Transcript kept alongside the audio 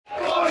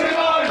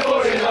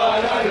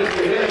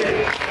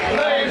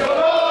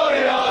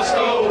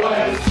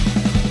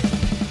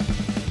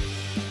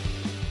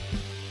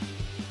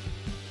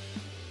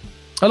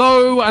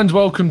Hello and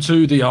welcome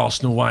to the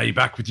Arsenal Way.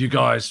 Back with you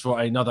guys for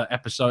another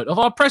episode of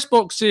our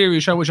Pressbox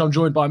series show, which I'm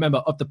joined by a member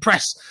of the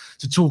press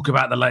to talk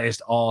about the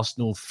latest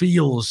Arsenal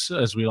feels,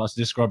 as we like to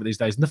describe it these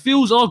days. And the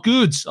feels are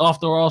good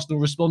after Arsenal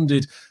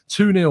responded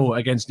 2-0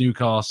 against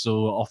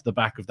Newcastle off the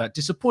back of that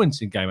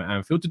disappointing game at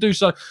Anfield. To do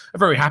so, I'm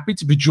very happy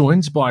to be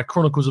joined by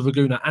Chronicles of a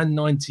Gooner and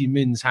 90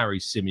 Min's Harry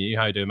Symeou.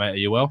 How you doing, mate? Are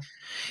you well?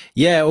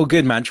 Yeah, all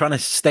good, man. Trying to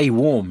stay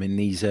warm in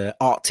these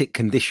Arctic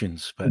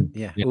conditions. But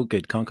yeah, all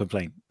good. Can't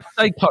complain.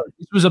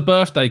 This was a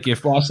birthday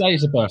gift. Well, I say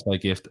it's a birthday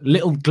gift.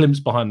 Little glimpse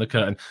behind the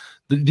curtain.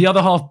 The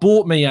other half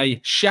bought me a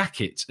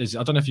shacket.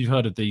 I don't know if you've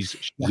heard of these.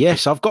 Shackets.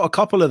 Yes, I've got a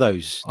couple of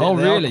those. They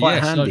really?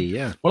 Quite handy,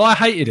 yeah. Well, I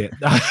hated it,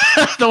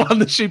 the one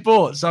that she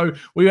bought. So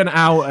we went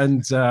out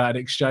and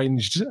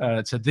exchanged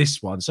to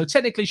this one. So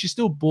technically, she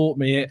still bought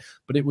me it,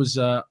 but it was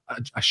a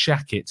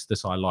shacket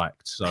that I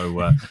liked.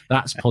 So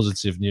that's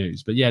positive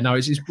news. But yeah, no,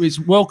 it's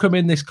welcome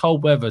in this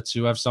cold weather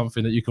to have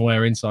something that you can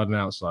wear inside and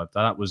outside.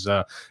 That was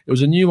it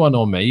was a new one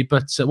on me.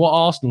 But what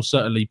Arsenal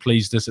certainly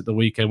pleased us at the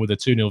weekend with a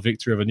 2-0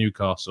 victory over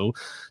Newcastle.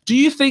 Do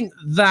you think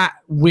that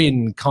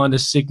win kind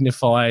of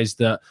signifies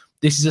that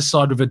this is a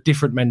side with a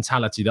different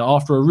mentality, that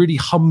after a really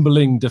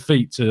humbling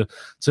defeat to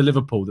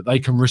Liverpool, that they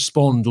can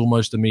respond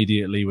almost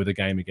immediately with a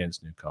game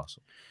against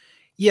Newcastle?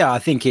 Yeah, I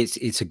think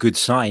it's a good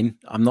sign.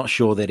 I'm not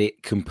sure that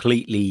it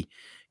completely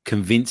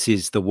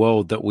convinces the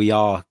world that we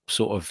are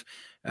sort of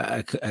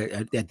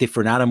a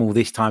different animal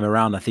this time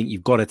around. I think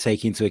you've got to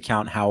take into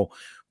account how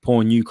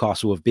poor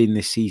Newcastle have been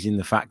this season,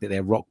 the fact that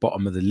they're rock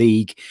bottom of the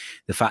league,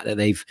 the fact that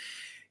they've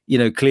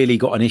clearly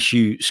got an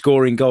issue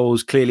scoring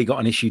goals, clearly got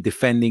an issue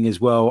defending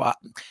as well.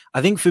 I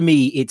think for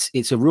me,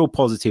 it's a real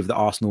positive that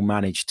Arsenal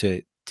managed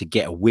to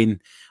get a win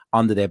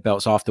under their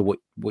belts after what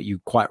you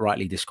quite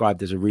rightly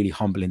described as a really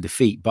humbling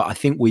defeat. But I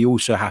think we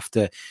also have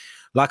to,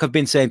 like I've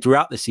been saying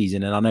throughout the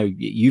season, and I know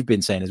you've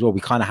been saying as well,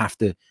 we kind of have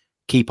to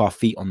keep our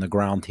feet on the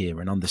ground here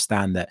and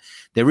understand that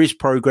there is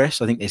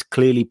progress. I think there's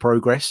clearly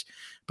progress,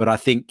 but I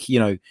think,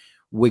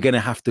 we're going to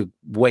have to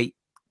wait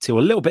till a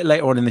little bit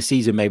later on in the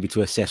season, maybe,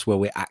 to assess where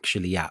we're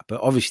actually at.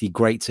 But obviously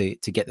great to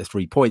get the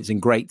 3 points,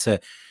 and great to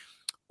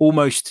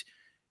almost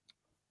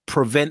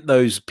prevent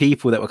those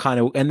people that were kind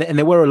of, and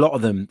there were a lot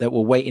of them that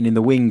were waiting in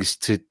the wings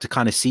to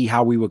kind of see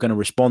how we were going to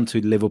respond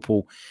to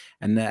Liverpool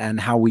and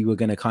how we were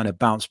going to kind of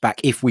bounce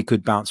back, if we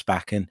could bounce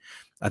back. And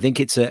I think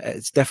it's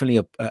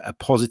definitely a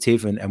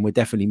positive, and we're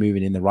definitely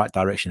moving in the right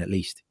direction, at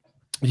least.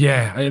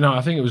 Yeah,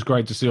 I think it was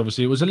great to see.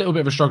 Obviously, it was a little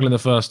bit of a struggle in the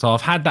first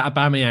half. Had that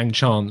Aubameyang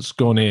chance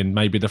gone in,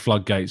 maybe the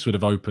floodgates would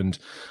have opened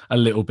a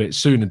little bit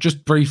sooner.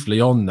 Just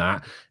briefly on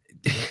that,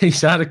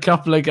 he's had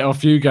a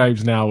few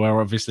games now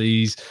where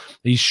obviously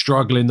he's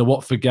struggling. The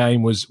Watford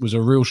game was a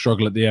real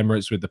struggle at the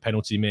Emirates with the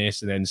penalty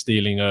miss and then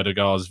stealing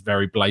Erdegaard's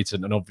very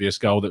blatant and obvious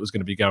goal that was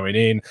going to be going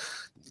in.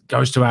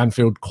 Goes to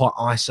Anfield quite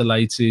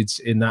isolated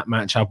in that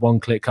match, had one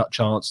clear-cut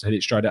chance to hit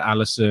it straight at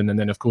Alisson. And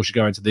then, of course, you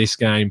go into this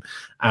game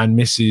and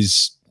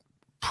misses,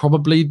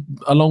 probably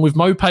along with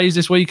Mopes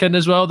this weekend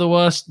as well, the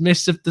worst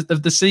miss of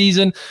the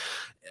season.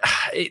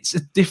 It's a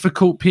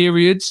difficult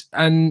period,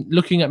 and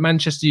looking at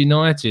Manchester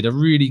United, a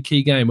really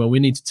key game where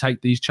we need to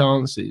take these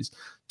chances.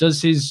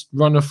 Does his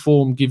run of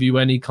form give you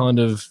any kind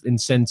of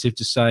incentive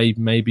to say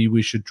maybe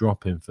we should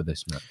drop him for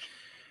this match?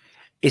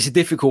 It's a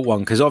difficult one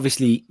because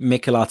obviously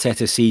Mikel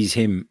Arteta sees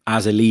him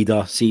as a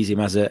leader, sees him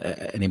as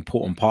an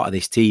important part of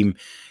this team.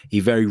 He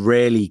very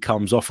rarely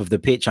comes off of the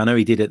pitch. I know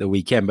he did at the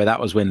weekend, but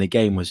that was when the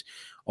game was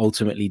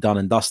ultimately done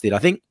and dusted. I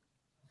think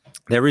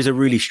there is a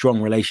really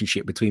strong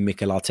relationship between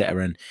Mikel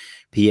Arteta and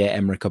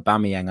Pierre-Emerick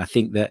Aubameyang. I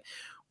think that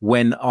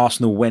when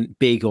Arsenal went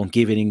big on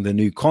giving him the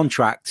new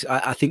contract,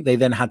 I think they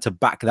then had to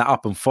back that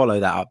up and follow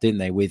that up, didn't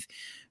they, with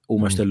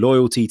almost a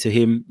loyalty to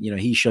him.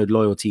 He showed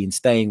loyalty in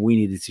staying. We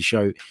needed to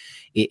show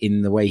it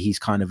in the way he's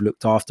kind of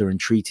looked after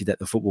and treated at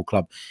the football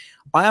club.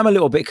 I am a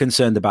little bit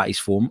concerned about his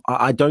form.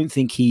 I don't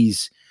think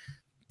he's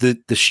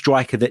the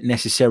striker that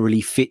necessarily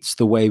fits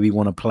the way we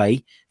want to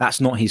play. That's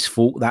not his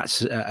fault.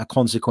 That's a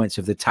consequence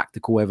of the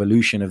tactical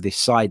evolution of this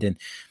side. And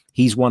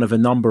he's one of a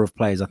number of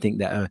players, I think,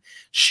 that are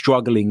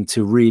struggling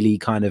to really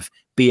kind of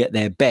be at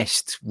their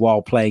best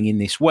while playing in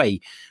this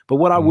way. But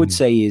what I would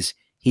say is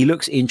he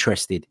looks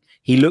interested.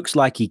 He looks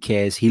like he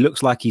cares. He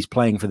looks like he's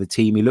playing for the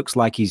team. He looks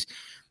like he's,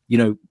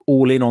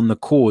 all in on the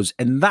cause.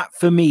 And that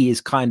for me is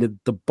kind of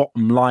the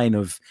bottom line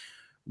of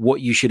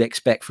what you should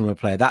expect from a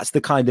player. That's the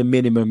kind of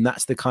minimum.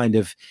 That's the kind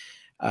of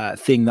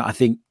thing that I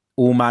think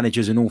all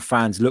managers and all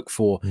fans look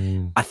for.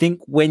 I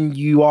think when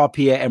you are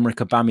Pierre-Emerick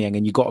Aubameyang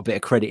and you got a bit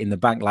of credit in the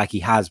bank like he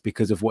has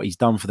because of what he's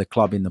done for the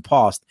club in the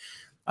past,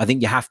 I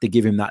think you have to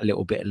give him that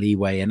little bit of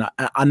leeway. And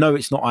I know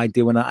it's not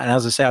ideal. And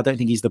as I say, I don't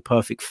think he's the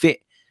perfect fit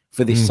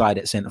for this side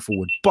at centre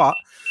forward. But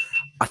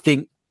I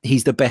think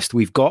he's the best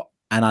we've got.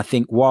 And I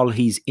think while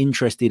he's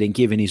interested in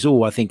giving his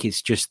all, I think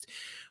it's just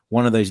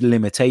one of those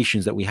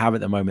limitations that we have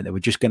at the moment that we're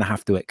just going to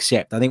have to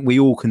accept. I think we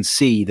all can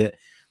see that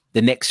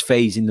the next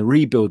phase in the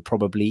rebuild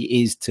probably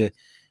is to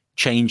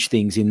change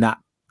things in that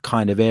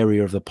kind of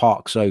area of the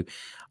park. So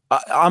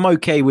I'm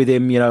okay with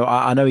him. You know,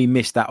 I know he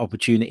missed that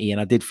opportunity,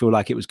 and I did feel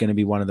like it was going to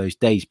be one of those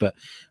days. But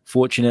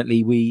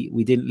fortunately,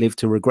 we didn't live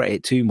to regret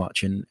it too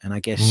much, and I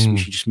guess we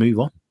should just move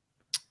on.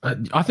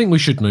 I think we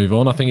should move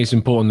on. I think it's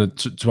important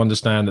to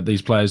understand that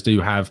these players do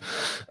have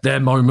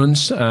their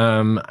moments.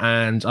 And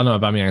I know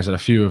Aubameyang's had a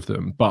few of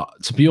them. But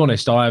to be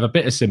honest, I have a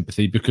bit of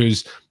sympathy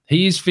because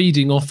he is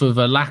feeding off of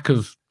a lack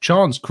of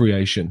chance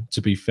creation,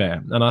 to be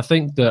fair. And I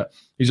think that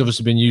he's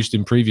obviously been used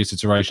in previous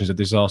iterations of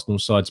this Arsenal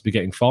side to be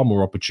getting far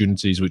more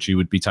opportunities, which he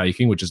would be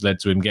taking, which has led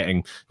to him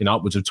getting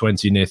upwards of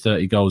 20, near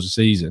 30 goals a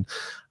season.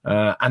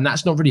 And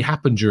that's not really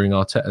happened during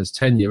Arteta's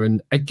tenure.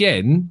 And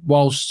again,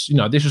 whilst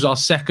this was our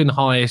second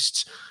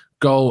highest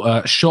goal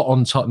not shot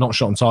on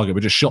target,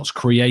 but just shots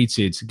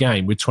created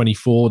game with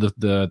 24.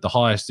 The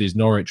highest is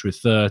Norwich with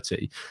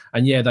 30.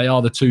 And yeah, they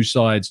are the two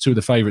of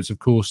the favourites, of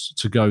course,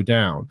 to go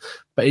down.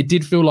 But it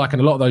did feel like,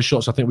 and a lot of those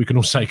shots, I think we can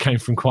all say, came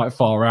from quite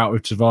far out,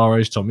 with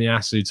Tavares,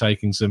 Tomiyasu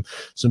taking some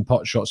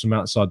pot shots from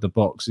outside the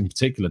box, in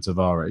particular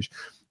Tavares.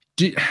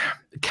 Did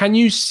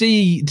you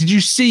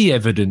see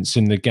evidence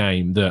in the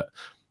game that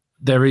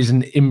there is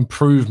an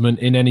improvement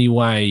in any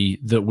way,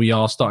 that we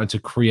are starting to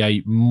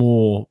create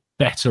more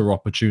better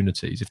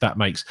opportunities, if that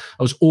makes...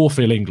 I was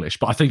awful English,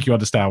 but I think you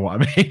understand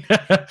what I mean.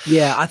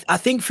 Yeah, I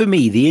think for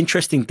me, the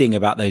interesting thing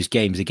about those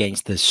games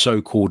against the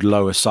so-called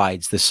lower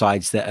sides, the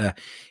sides that are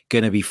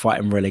going to be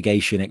fighting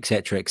relegation,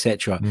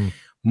 etc.,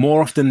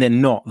 more often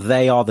than not,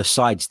 they are the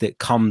sides that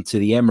come to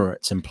the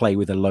Emirates and play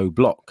with a low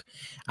block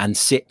and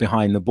sit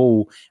behind the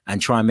ball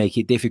and try and make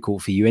it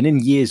difficult for you. And in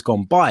years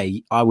gone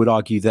by, I would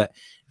argue that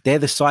they're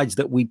the sides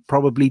that we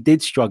probably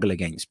did struggle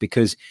against,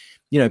 because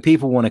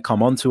people want to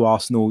come onto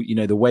Arsenal,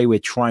 the way we're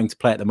trying to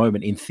play at the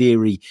moment. In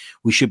theory,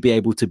 we should be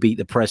able to beat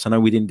the press. I know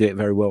we didn't do it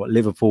very well at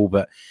Liverpool,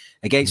 but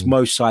against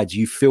most sides,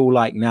 you feel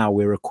like now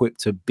we're equipped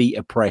to beat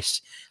a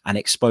press and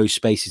expose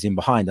spaces in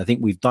behind. I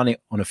think we've done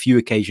it on a few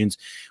occasions.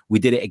 We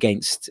did it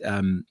against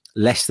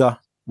Leicester.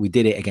 We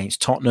did it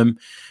against Tottenham.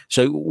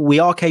 So we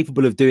are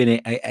capable of doing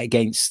it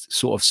against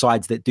sort of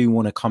sides that do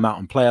want to come out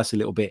and play us a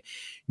little bit.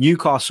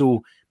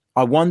 Newcastle,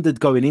 I wondered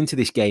going into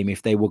this game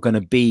if they were going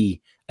to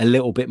be a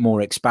little bit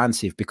more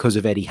expansive because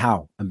of Eddie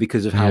Howe and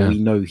because of how we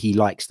know he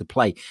likes to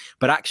play.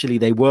 But actually,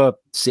 they were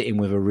sitting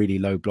with a really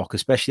low block,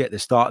 especially at the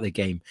start of the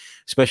game,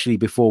 especially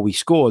before we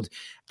scored.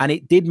 And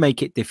it did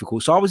make it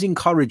difficult. So I was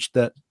encouraged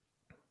that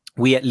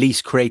we at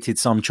least created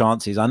some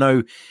chances. I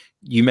know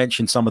you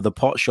mentioned some of the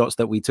pot shots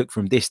that we took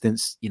from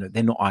distance.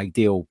 They're not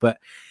ideal. But,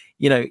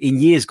 in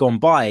years gone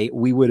by,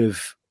 we would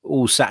have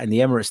all sat in the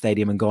Emirates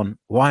Stadium and gone,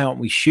 why aren't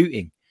we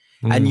shooting?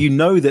 And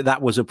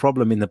that was a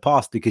problem in the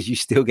past, because you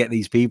still get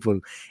these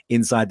people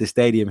inside the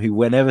stadium who,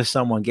 whenever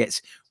someone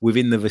gets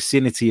within the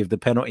vicinity of the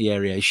penalty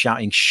area, is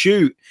shouting,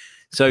 shoot.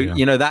 So,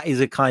 that is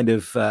a kind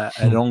of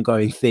an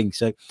ongoing thing.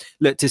 So,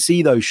 look, to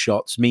see those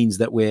shots means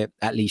that we're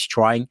at least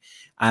trying.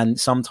 And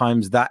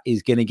sometimes that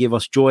is going to give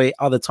us joy.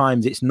 Other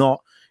times it's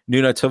not.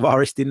 Nuno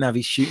Tavares didn't have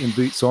his shooting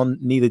boots on.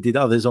 Neither did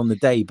others on the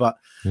day. But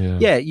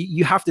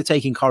you have to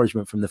take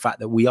encouragement from the fact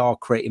that we are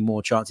creating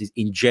more chances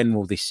in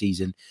general this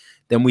season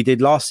than we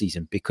did last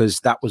season,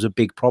 because that was a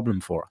big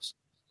problem for us.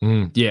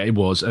 Yeah, it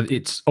was.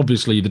 It's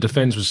obviously the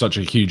defense was such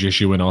a huge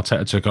issue when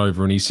Arteta took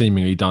over, and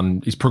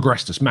he's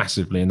progressed us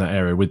massively in that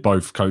area with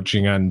both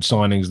coaching and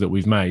signings that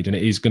we've made. And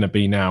it is going to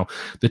be now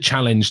the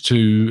challenge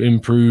to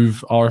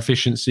improve our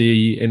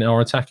efficiency in our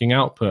attacking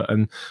output.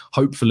 And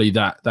hopefully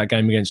that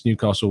game against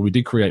Newcastle, we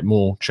did create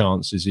more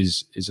chances,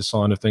 is a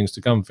sign of things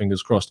to come.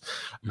 Fingers crossed.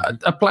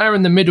 A player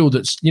in the middle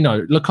that's,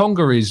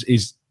 Lokonga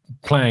is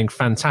playing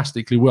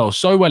fantastically well.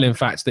 So well, in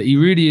fact, that he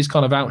really is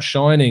kind of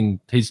outshining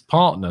his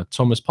partner,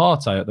 Thomas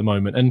Partey, at the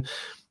moment. And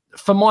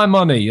for my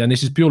money, and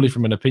this is purely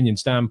from an opinion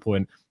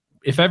standpoint,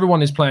 if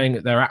everyone is playing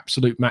at their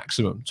absolute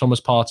maximum, Thomas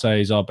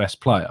Partey is our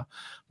best player.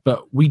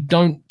 But we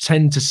don't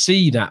tend to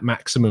see that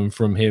maximum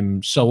from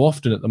him so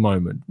often at the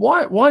moment.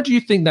 Why do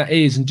you think that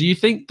is? And do you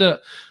think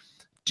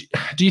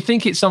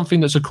it's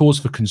something that's a cause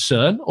for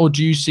concern? Or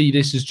do you see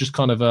this as just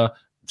kind of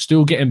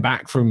still getting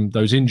back from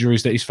those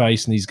injuries that he's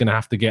faced, and he's going to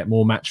have to get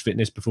more match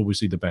fitness before we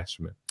see the best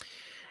from him?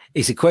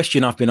 It's a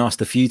question I've been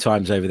asked a few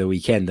times over the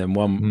weekend, and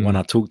one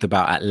I talked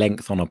about at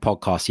length on a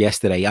podcast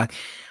yesterday.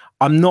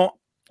 I'm not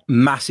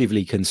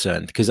massively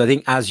concerned, because I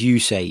think, as you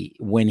say,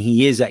 when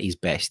he is at his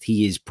best,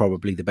 he is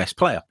probably the best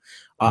player.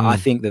 I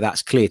think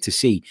that's clear to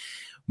see.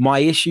 My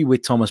issue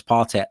with Thomas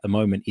Partey at the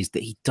moment is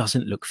that he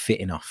doesn't look fit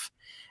enough.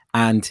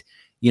 And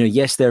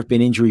yes, there have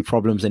been injury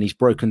problems, and he's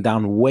broken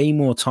down way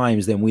more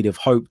times than we'd have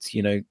hoped,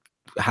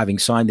 having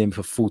signed him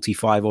for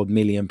 45 odd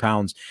million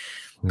pounds.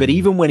 But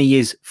even when he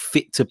is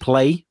fit to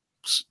play,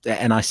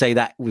 and I say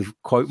that with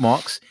quote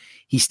marks,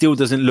 he still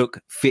doesn't look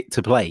fit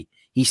to play.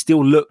 He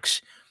still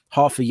looks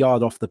half a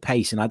yard off the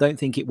pace. And I don't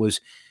think it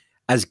was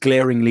as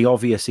glaringly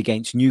obvious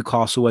against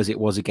Newcastle as it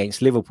was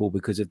against Liverpool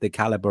because of the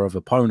caliber of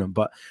opponent.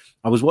 But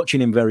I was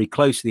watching him very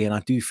closely, and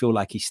I do feel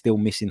like he's still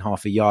missing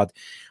half a yard.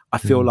 I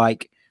feel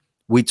like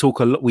we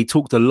talked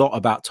a lot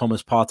about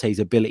Thomas Partey's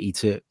ability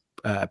to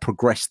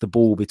progress the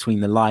ball between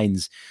the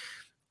lines,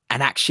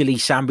 and actually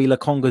Sambi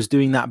Lokonga's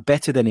doing that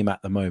better than him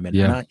at the moment.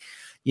 Yeah. And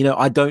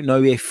I don't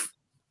know if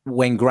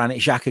when Granit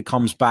Xhaka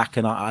comes back,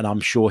 and I'm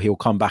sure he'll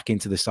come back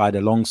into the side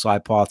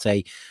alongside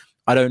Partey,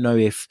 I don't know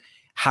if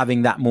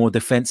having that more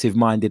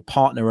defensive-minded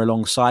partner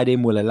alongside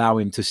him will allow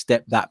him to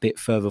step that bit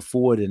further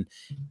forward and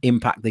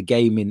impact the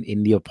game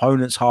in the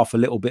opponent's half a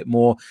little bit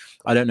more.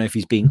 I don't know if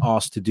he's being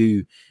asked to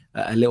do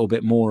a little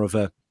bit more of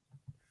a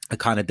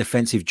kind of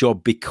defensive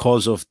job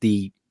because of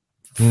the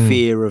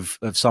fear of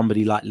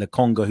somebody like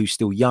Lokonga, who's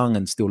still young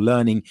and still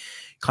learning,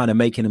 kind of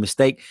making a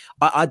mistake.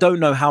 I don't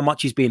know how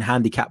much he's being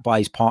handicapped by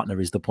his partner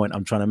is the point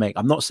I'm trying to make.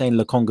 I'm not saying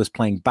Lokonga's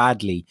playing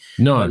badly,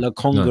 but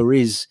Lokonga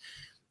is...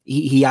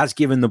 He has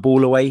given the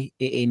ball away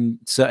in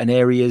certain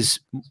areas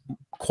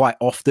quite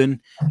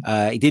often.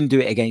 He didn't do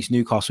it against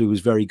Newcastle, who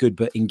was very good,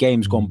 but in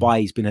games gone by,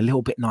 he's been a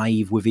little bit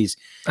naive with his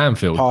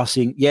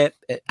passing. Yeah,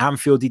 at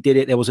Anfield, he did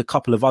it. There was a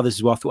couple of others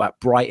as well. I thought at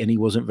Brighton, he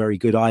wasn't very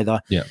good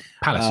either. Yeah,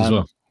 Palace as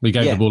well. We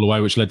gave the ball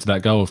away, which led to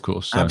that goal, of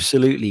course. So.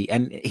 Absolutely.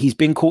 And he's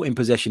been caught in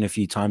possession a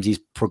few times. His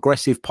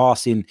progressive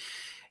passing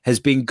has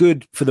been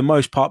good for the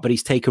most part, but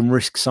he's taken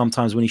risks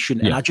sometimes when he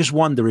shouldn't. And I just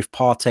wonder if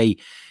Partey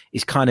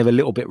is kind of a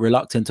little bit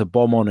reluctant to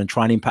bomb on and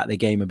try and impact the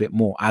game a bit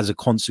more as a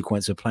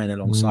consequence of playing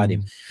alongside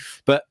him.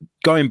 But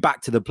going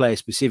back to the player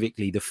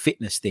specifically, the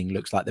fitness thing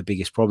looks like the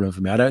biggest problem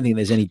for me. I don't think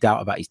there's any doubt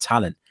about his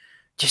talent.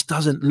 Just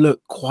doesn't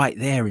look quite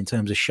there in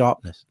terms of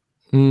sharpness.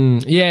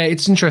 Yeah,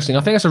 it's interesting. I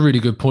think that's a really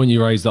good point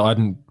you raised that I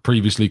hadn't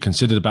previously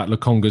considered about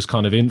Lokonga's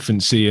kind of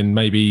infancy, and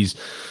maybe he's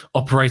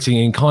operating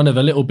in kind of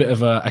a little bit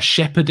of a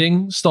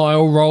shepherding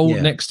style role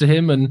next to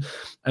him,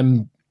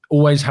 and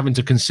always having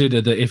to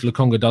consider that if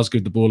Lokonga does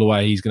give the ball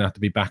away, he's going to have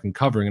to be back and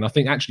covering. And I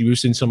think actually we've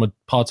seen some of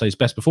Partey's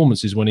best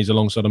performances when he's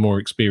alongside a more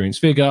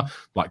experienced figure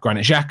like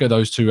Granit Xhaka.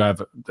 Those two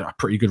have a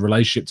pretty good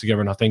relationship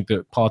together. And I think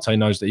that Partey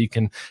knows that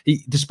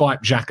he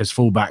despite Xhaka's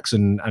fullbacks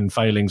and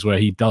failings where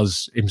he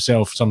does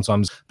himself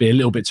sometimes be a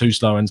little bit too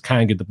slow and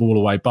can give the ball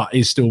away, but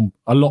is still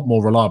a lot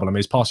more reliable. I mean,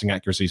 his passing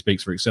accuracy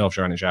speaks for itself,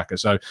 Granit Xhaka.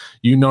 So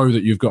you know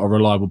that you've got a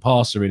reliable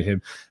passer in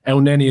him. El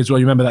Neni as well.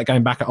 You remember that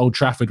game back at Old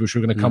Trafford, which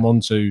we're going to come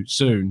on to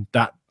soon.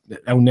 That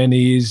El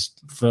Neni is,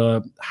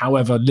 for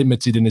however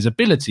limited in his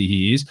ability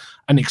he is,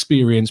 an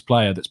experienced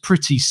player that's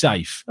pretty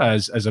safe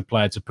as a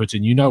player to put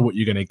in. You know what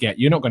you're going to get.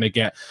 You're not going to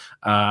get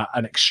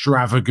an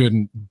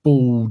extravagant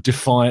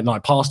ball-defiant,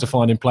 like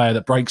pass-defining player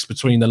that breaks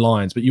between the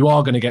lines, but you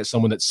are going to get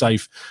someone that's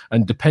safe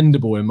and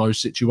dependable in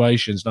most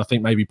situations. And I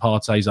think maybe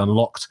Partey's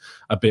unlocked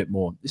a bit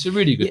more. It's a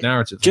really good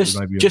narrative. Just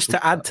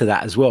to add to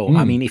that as well,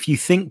 I mean, if you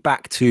think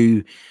back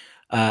to,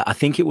 I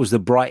think it was the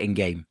Brighton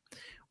game,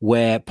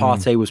 where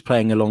Partey was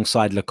playing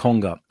alongside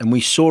Lokonga. And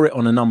we saw it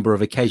on a number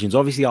of occasions.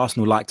 Obviously,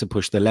 Arsenal like to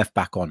push the left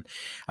back on.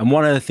 And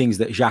one of the things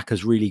that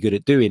Xhaka's really good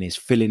at doing is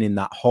filling in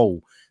that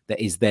hole that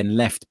is then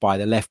left by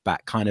the left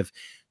back, kind of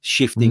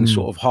shifting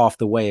sort of half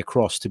the way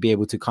across to be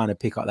able to kind of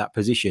pick up that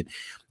position.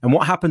 And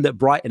what happened at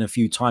Brighton a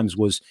few times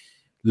was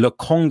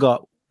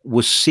Lokonga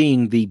was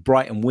seeing the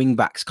Brighton wing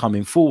backs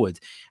coming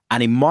forward.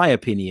 And in my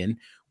opinion,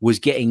 was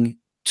getting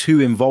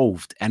too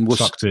involved and was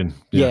sucked in,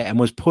 and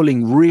was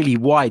pulling really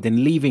wide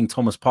and leaving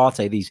Thomas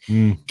Partey these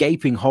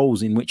gaping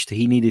holes in which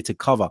he needed to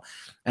cover.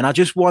 And I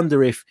just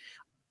wonder if,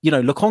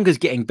 Lokonga's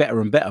getting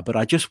better and better, but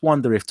I just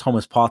wonder if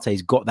Thomas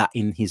Partey's got that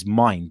in his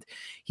mind.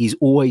 He's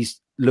always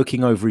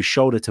looking over his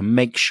shoulder to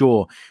make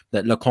sure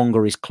that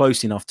Lokonga is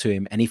close enough to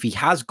him. And if he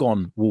has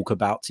gone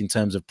walkabouts in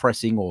terms of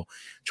pressing or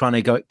trying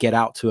to get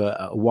out to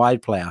a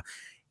wide player,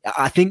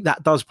 I think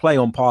that does play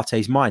on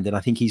Partey's mind. And I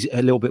think he's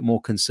a little bit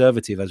more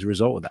conservative as a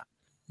result of that.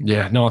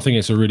 Yeah, no, I think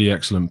it's a really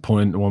excellent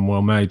point, one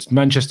well made.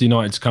 Manchester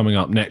United's coming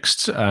up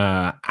next.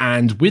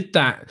 And with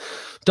that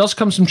does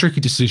come some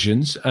tricky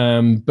decisions.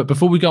 But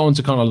before we go on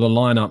to kind of the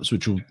lineups,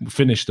 which will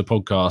finish the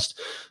podcast,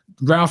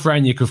 Ralf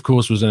Rangnick, of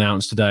course, was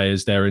announced today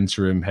as their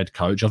interim head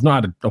coach. I've not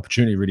had an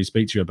opportunity to really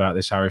speak to you about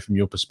this, Harry, from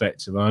your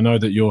perspective. I know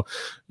that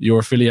your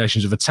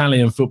affiliations with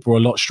Italian football are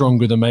a lot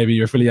stronger than maybe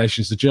your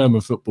affiliations to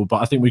German football,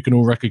 but I think we can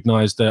all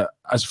recognise that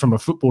as from a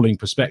footballing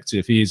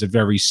perspective, he is a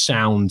very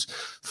sound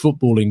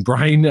footballing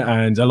brain,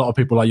 and a lot of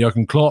people like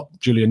Jurgen Klopp,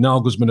 Julian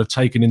Nagelsmann have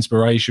taken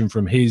inspiration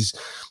from his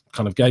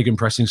kind of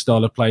gegenpressing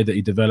style of play that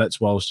he developed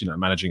whilst,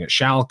 managing at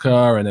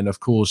Schalke, and then, of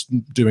course,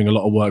 doing a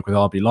lot of work with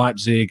RB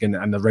Leipzig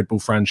and the Red Bull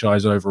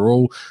franchise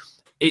overall.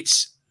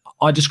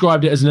 I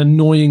described it as an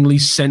annoyingly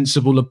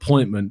sensible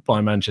appointment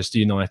by Manchester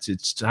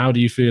United. How do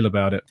you feel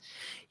about it?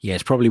 Yeah,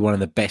 it's probably one of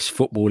the best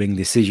footballing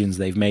decisions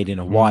they've made in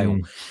a while.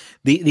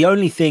 The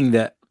only thing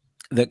that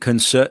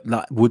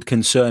would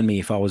concern me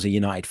if I was a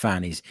United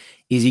fan is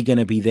he going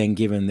to be then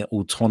given the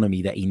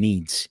autonomy that he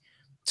needs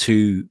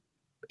to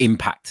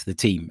impact the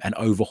team and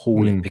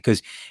overhaul it,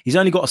 because he's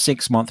only got a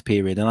 6-month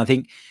period. And I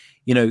think,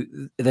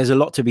 there's a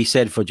lot to be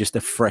said for just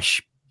a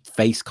fresh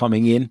face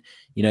coming in.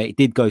 It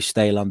did go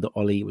stale under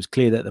Ollie. It was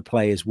clear that the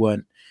players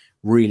weren't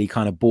really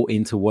kind of bought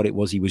into what it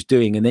was he was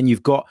doing. And then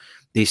you've got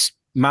this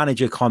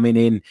manager coming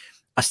in.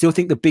 I still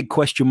think the big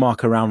question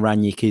mark around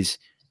Rangnick is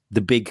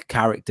the big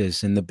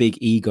characters and the big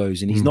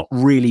egos, and he's not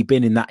really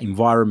been in that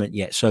environment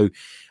yet. So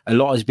a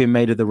lot has been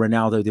made of the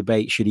Ronaldo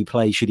debate. Should he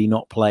play? Should he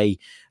not play?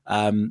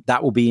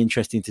 That will be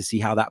interesting to see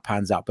how that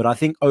pans out. But I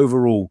think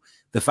overall,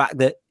 the fact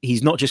that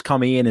he's not just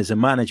coming in as a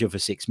manager for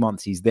 6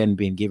 months, he's then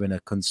been given a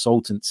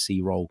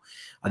consultancy role,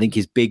 I think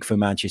is big for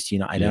Manchester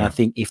United. Yeah. And I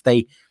think if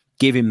they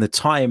give him the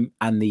time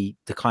and the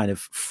kind of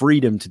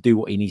freedom to do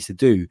what he needs to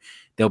do,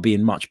 they'll be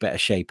in much better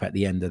shape at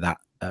the end of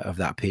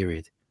that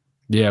period.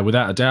 Yeah,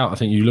 without a doubt. I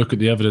think you look at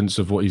the evidence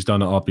of what he's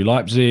done at RB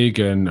Leipzig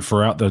and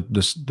throughout the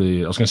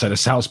I was going to say the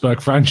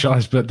Salzburg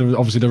franchise, but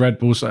obviously the Red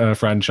Bull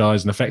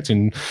franchise, and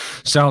affecting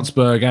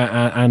Salzburg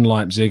and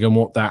Leipzig, and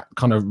what that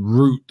kind of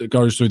route that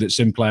goes through that's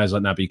in players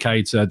like Naby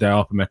Keita,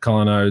 Del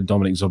Upamecano,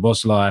 Dominic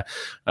Szoboszlai,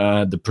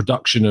 the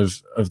production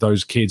of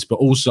those kids, but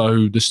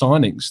also the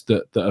signings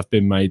that have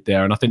been made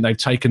there. And I think they've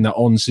taken that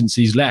on since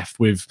he's left.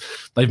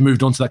 They've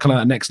moved on to that kind of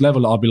that next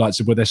level at RB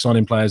Leipzig, where they're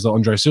signing players like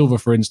Andre Silva,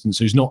 for instance,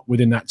 who's not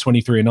within that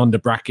 23 and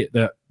under bracket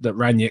that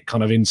Ranić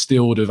kind of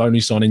instilled of only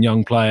signing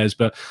young players,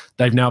 but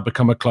they've now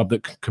become a club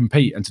that can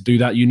compete. And to do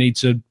that, you need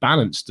to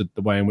balance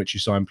the way in which you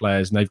sign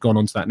players, and they've gone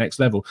on to that next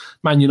level.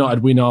 Man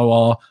United, we know,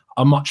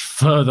 are much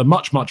further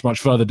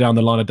down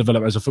the line of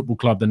development as a football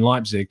club than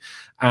Leipzig,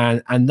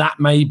 and that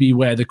may be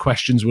where the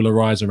questions will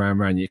arise around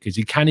Ranić, because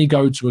can he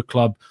go to a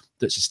club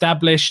that's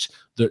established,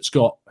 that's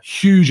got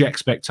huge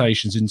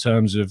expectations in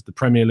terms of the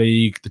Premier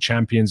League, the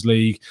Champions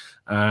League,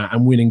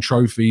 and winning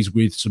trophies,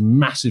 with some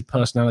massive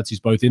personalities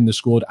both in the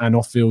squad and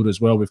off field as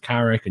well, with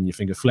Carrick, and you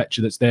think of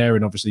Fletcher that's there,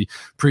 and obviously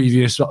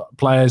previous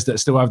players that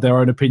still have their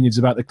own opinions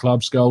about the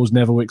club, Scholes,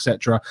 Neville,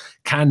 etc.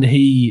 Can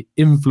he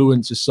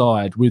influence a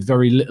side with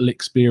very little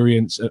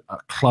experience, a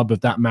club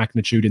of that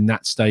magnitude in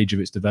that stage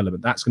of its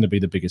development? That's going to be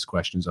the biggest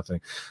questions, I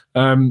think.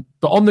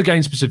 But on the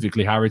game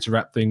specifically, Harry, to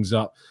wrap things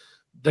up,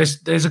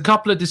 there's a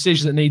couple of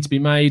decisions that need to be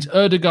made.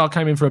 Ødegaard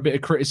came in for a bit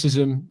of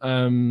criticism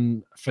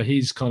for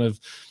his kind of,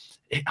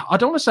 I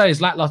don't want to say his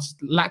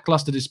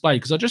lackluster display,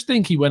 because I just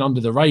think he went under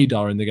the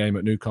radar in the game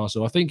at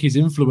Newcastle. I think his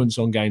influence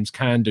on games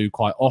can do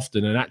quite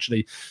often, and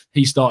actually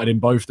he started in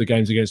both the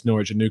games against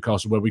Norwich and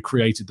Newcastle, where we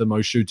created the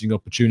most shooting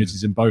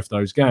opportunities in both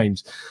those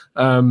games.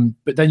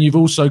 But then you've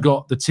also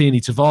got the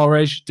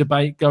Tierney-Tavares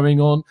debate going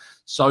on.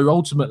 So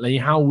ultimately,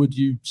 how would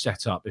you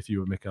set up if you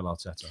were Mikel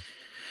Arteta?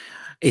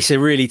 It's a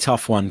really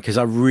tough one, because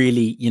I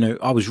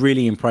was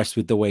really impressed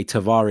with the way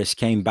Tavares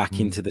came back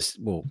into this.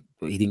 Well,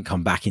 he didn't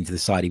come back into the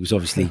side. He was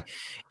obviously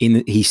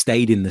he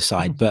stayed in the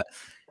side, but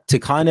to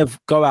kind of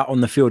go out on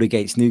the field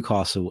against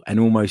Newcastle and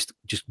almost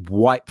just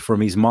wipe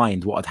from his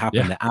mind what had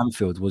happened at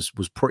Anfield was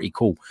pretty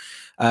cool.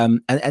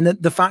 And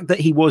the fact that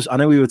he was, I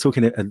know we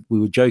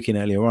were joking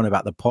earlier on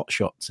about the pot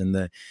shots and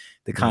the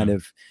kind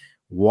of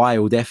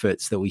wild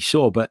efforts that we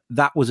saw, but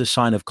that was a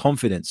sign of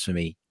confidence for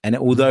me. And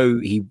although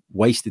he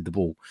wasted the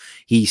ball,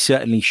 he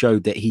certainly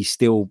showed that he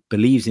still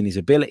believes in his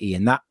ability,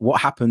 and that what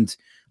happened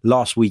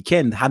last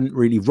weekend hadn't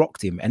really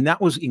rocked him. And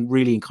that was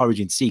really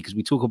encouraging to see, because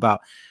we talk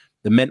about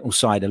the mental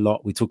side a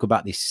lot. We talk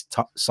about this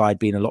side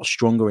being a lot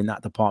stronger in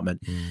that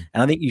department.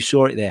 And I think you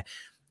saw it there.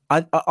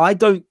 I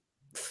don't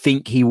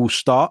think he will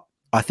start.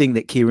 I think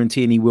that Kieran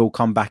Tierney will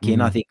come back in.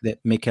 I think that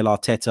Mikel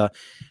Arteta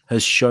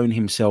has shown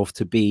himself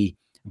to be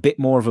a bit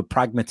more of a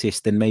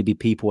pragmatist than maybe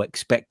people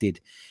expected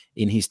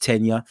in his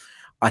tenure.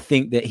 I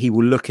think that he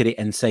will look at it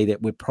and say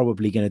that we're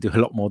probably going to do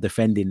a lot more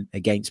defending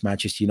against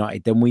Manchester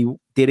United than we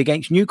did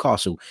against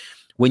Newcastle.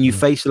 When you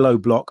face a low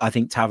block, I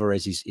think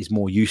Tavares is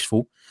more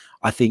useful.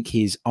 I think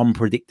his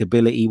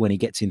unpredictability when he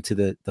gets into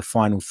the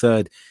final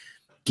third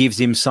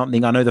gives him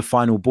something. I know the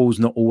final ball's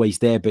not always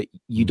there, but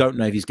you don't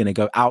know if he's going to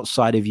go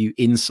outside of you,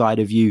 inside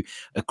of you,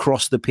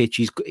 across the pitch.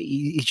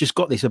 He's just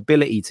got this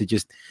ability to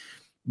just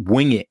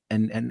wing it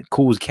and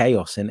cause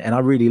chaos. And I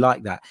really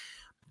like that.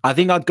 I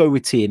think I'd go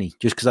with Tierney,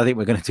 just because I think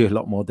we're going to do a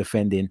lot more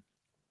defending.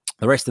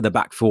 The rest of the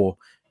back four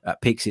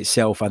picks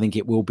itself. I think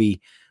it will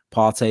be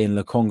Partey and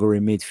Lokonga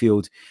in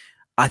midfield.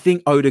 I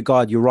think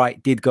Ødegaard, you're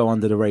right, did go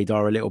under the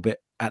radar a little bit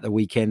at the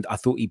weekend. I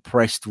thought he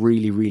pressed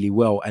really, really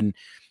well. And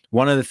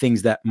one of the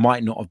things that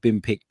might not have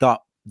been picked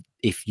up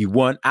if you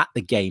weren't at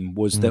the game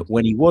was that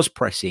when he was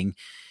pressing,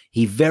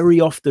 he very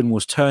often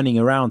was turning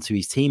around to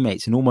his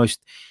teammates and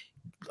almost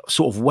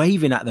sort of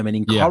waving at them and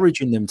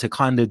encouraging them to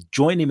kind of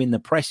join him in the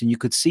press. And you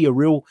could see a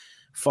real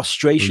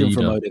frustration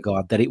from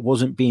Ødegaard that it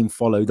wasn't being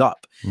followed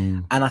up.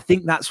 And I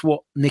think that's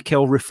what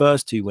Mikel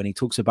refers to when he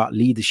talks about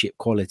leadership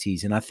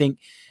qualities. And I think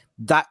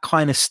that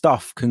kind of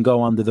stuff can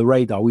go under the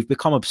radar. We've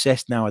become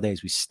obsessed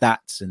nowadays with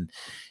stats and,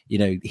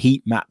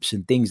 heat maps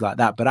and things like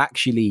that. But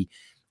actually,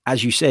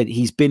 as you said,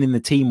 he's been in the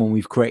team when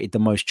we've created the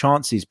most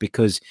chances,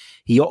 because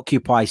he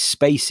occupies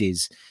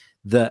spaces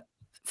that,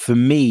 for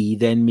me,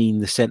 then mean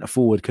the centre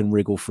forward can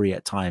wriggle free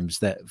at times.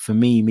 That, for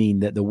me,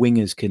 mean that the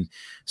wingers can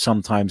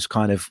sometimes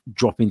kind of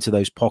drop into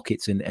those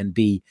pockets and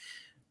be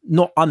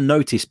not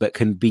unnoticed, but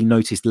can be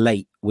noticed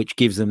late, which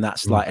gives them that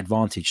slight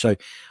advantage. So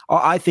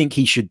I think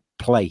he should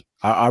play.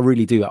 I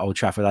really do, at Old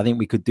Trafford. I think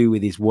we could do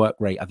with his work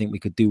rate. I think we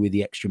could do with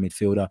the extra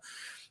midfielder.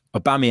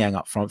 Aubameyang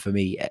up front for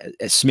me.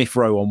 Smith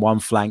Rowe on one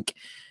flank.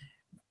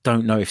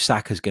 don't know if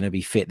Saka's going to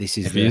be fit. This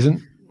is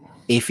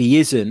if he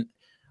isn't,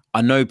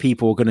 I know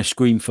people are going to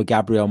scream for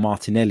Gabriel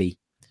Martinelli.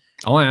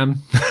 I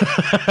am.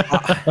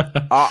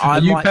 Are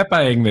you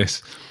Pepeing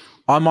this?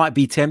 I might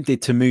be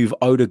tempted to move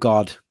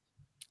Odegaard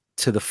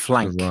to the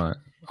flank. Right.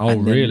 Oh,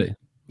 really?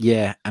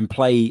 Yeah, and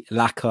play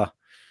Laka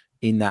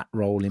in that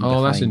role.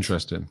 That's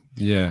interesting.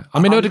 Yeah. I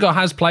mean, Odegaard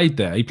has played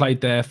there. He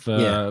played there for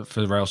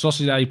Real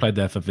Sociedad. He played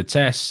there for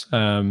Vitesse.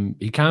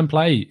 He can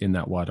play in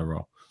that wider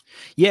role.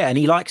 Yeah, and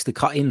he likes to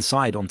cut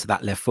inside onto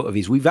that left foot of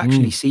his. We've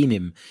actually seen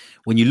him,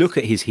 when you look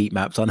at his heat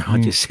maps, I know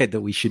I just said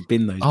that we should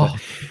bin those.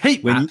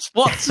 Heat maps?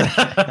 What?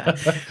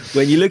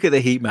 When you look at the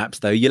heat maps,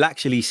 though, you'll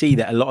actually see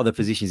that a lot of the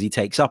positions he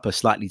takes up are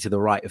slightly to the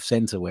right of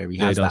centre, where he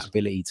has that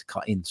ability to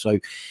cut in. So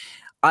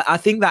I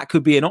think that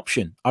could be an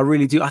option. I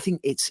really do. I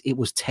think it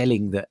was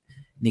telling that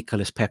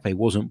Nicolas Pepe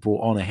wasn't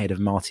brought on ahead of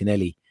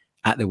Martinelli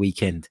at the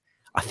weekend.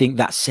 I think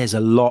that says a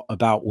lot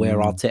about where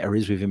Arteta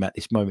is with him at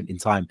this moment in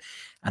time.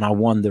 And I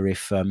wonder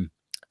if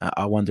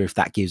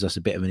that gives us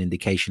a bit of an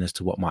indication as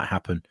to what might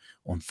happen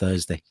on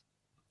Thursday.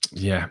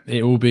 Yeah,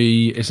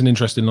 it's an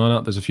interesting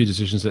lineup. There's a few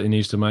decisions that he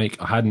needs to make.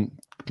 I hadn't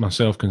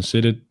myself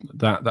considered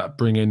that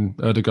bringing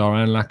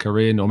Odegaard and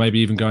Laka in, or maybe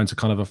even going to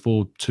kind of a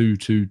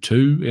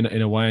 4-2-2-2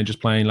 in a way, and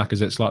just playing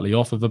Lacazette slightly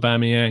off of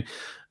Aubameyang.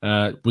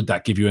 Would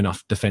that give you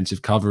enough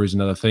defensive cover is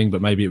another thing,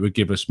 but maybe it would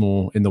give us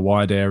more in the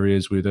wide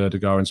areas with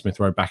Odegaard and Smith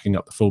Rowe backing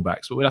up the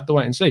fullbacks. But we'll have to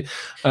wait and see.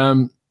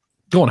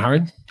 Go on,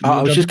 Harry.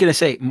 I was just going to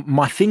say,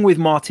 my thing with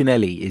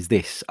Martinelli is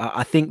this.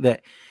 I think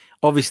that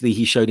obviously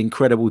he showed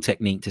incredible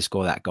technique to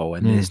score that goal,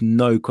 and there's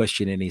no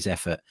question in his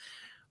effort.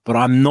 But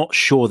I'm not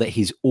sure that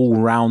his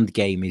all-round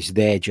game is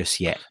there just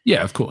yet.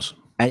 Yeah, of course.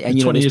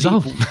 And 20 years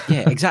old.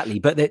 Yeah, exactly.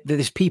 But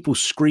there's people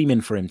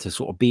screaming for him to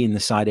sort of be in the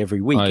side every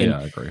week. I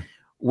agree.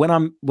 When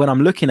I'm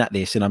looking at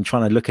this and I'm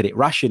trying to look at it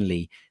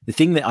rationally, the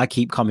thing that I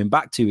keep coming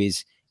back to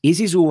is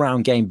his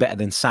all-round game better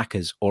than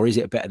Saka's, or is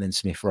it better than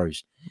Smith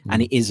Rowe's?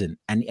 And it isn't.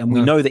 And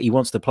we know that he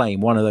wants to play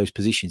in one of those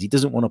positions. He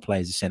doesn't want to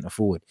play as a centre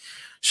forward.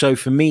 So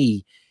for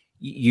me,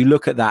 you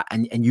look at that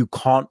and you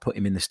can't put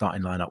him in the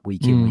starting lineup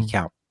week in, week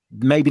out.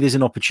 Maybe there's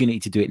an opportunity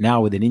to do it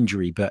now with an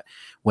injury, but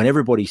when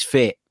everybody's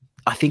fit,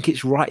 I think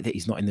it's right that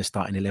he's not in the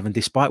starting 11,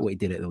 despite what he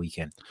did at the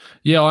weekend.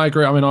 Yeah, I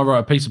agree. I mean, I wrote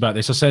a piece about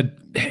this. I said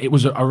it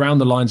was around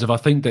the lines of, I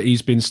think that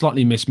he's been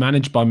slightly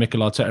mismanaged by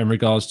Mikel Arteta in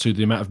regards to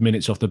the amount of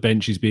minutes off the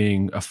bench he's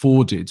being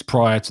afforded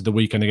prior to the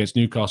weekend against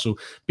Newcastle.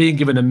 Being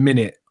given a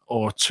minute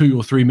or 2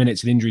 or 3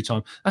 minutes in injury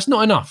time, that's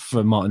not enough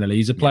for Martinelli.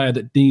 He's a player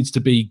that needs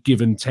to be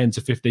given 10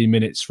 to 15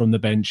 minutes from the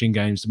bench in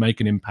games to make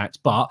an impact.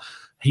 But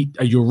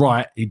you're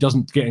right, he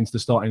doesn't get into the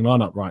starting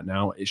lineup right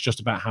now. It's just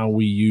about how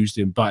we used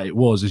him. But it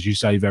was, as you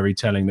say, very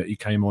telling that he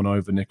came on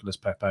over Nicolas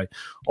Pepe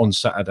on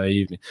Saturday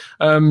evening.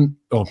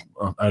 Or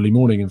early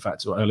morning, in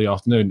fact, or early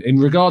afternoon. In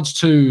regards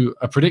to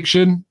a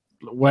prediction,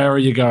 where are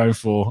you going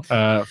for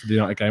the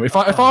United game? If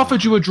I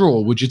offered you a draw,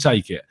 would you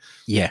take it?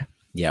 Yeah,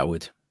 I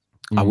would.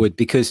 I would,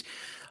 because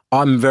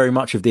I'm very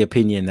much of the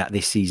opinion that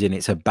this season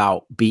it's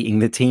about beating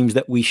the teams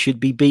that we should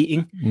be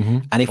beating,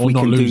 and if we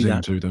can do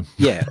that, to them,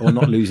 or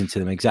not losing to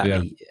them,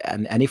 exactly.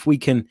 Yeah. And if we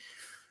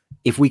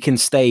can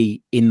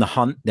stay in the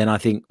hunt, then I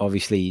think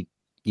obviously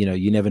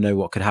you never know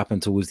what could happen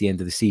towards the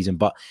end of the season.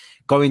 But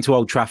going to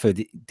Old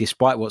Trafford,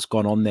 despite what's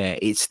gone on there,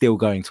 it's still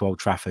going to Old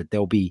Trafford.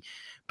 They'll be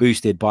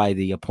boosted by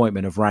the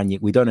appointment of Ranić.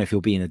 We don't know if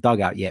he'll be in a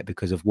dugout yet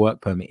because of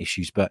work permit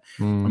issues, but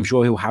I'm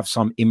sure he'll have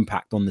some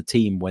impact on the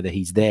team, whether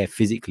he's there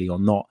physically or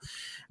not.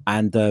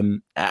 And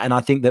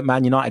I think that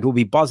Man United will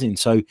be buzzing.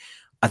 So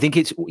I think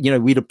it's,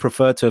 we'd have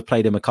preferred to have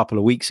played him a couple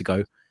of weeks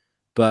ago,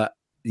 but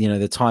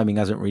the timing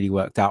hasn't really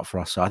worked out for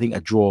us. So I think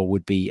a draw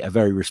would be a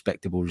very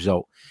respectable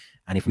result.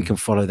 And if we can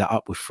follow that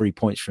up with 3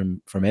 points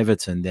from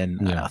Everton,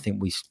 then I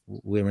think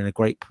we're in a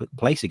great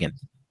place again.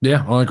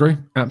 Yeah, I agree.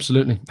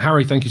 Absolutely.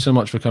 Harry, thank you so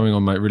much for coming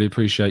on, mate. Really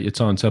appreciate your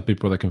time. Tell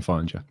people where they can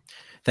find you.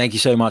 Thank you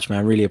so much,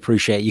 man. Really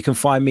appreciate it. You can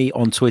find me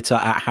on Twitter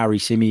at Harry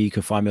Symeou. You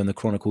can find me on the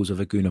Chronicles of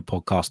a Gooner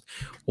podcast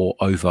or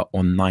over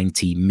on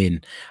 90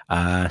 Min.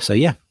 So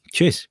yeah,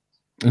 cheers.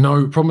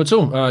 No problem at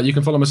all. You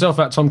can follow myself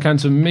at Tom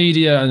Canton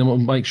Media, and we'll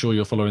make sure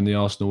you're following the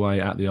Arsenal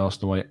Way at the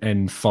Arsenal Way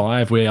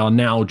N5. We are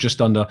now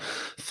just under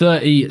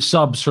 30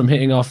 subs from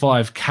hitting our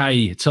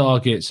 5K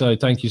target. So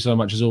thank you so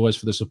much, as always,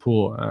 for the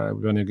support.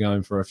 We've only been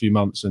going for a few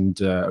months, and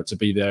to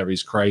be there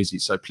is crazy.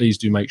 So please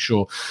do make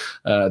sure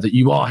that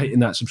you are hitting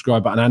that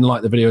subscribe button and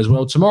like the video as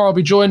well. Tomorrow I'll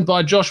be joined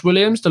by Josh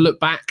Williams to look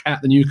back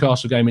at the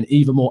Newcastle game in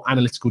even more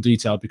analytical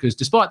detail, because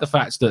despite the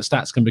fact that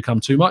stats can become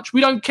too much, we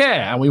don't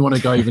care, and we want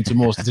to go even to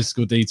more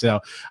statistical detail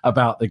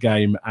about the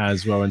game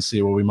as well, and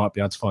see where we might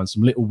be able to find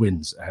some little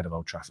wins ahead of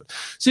Old Trafford.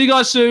 See you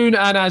guys soon,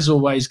 and as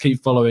always,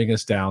 keep following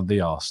us down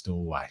the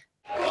Arsenal Way.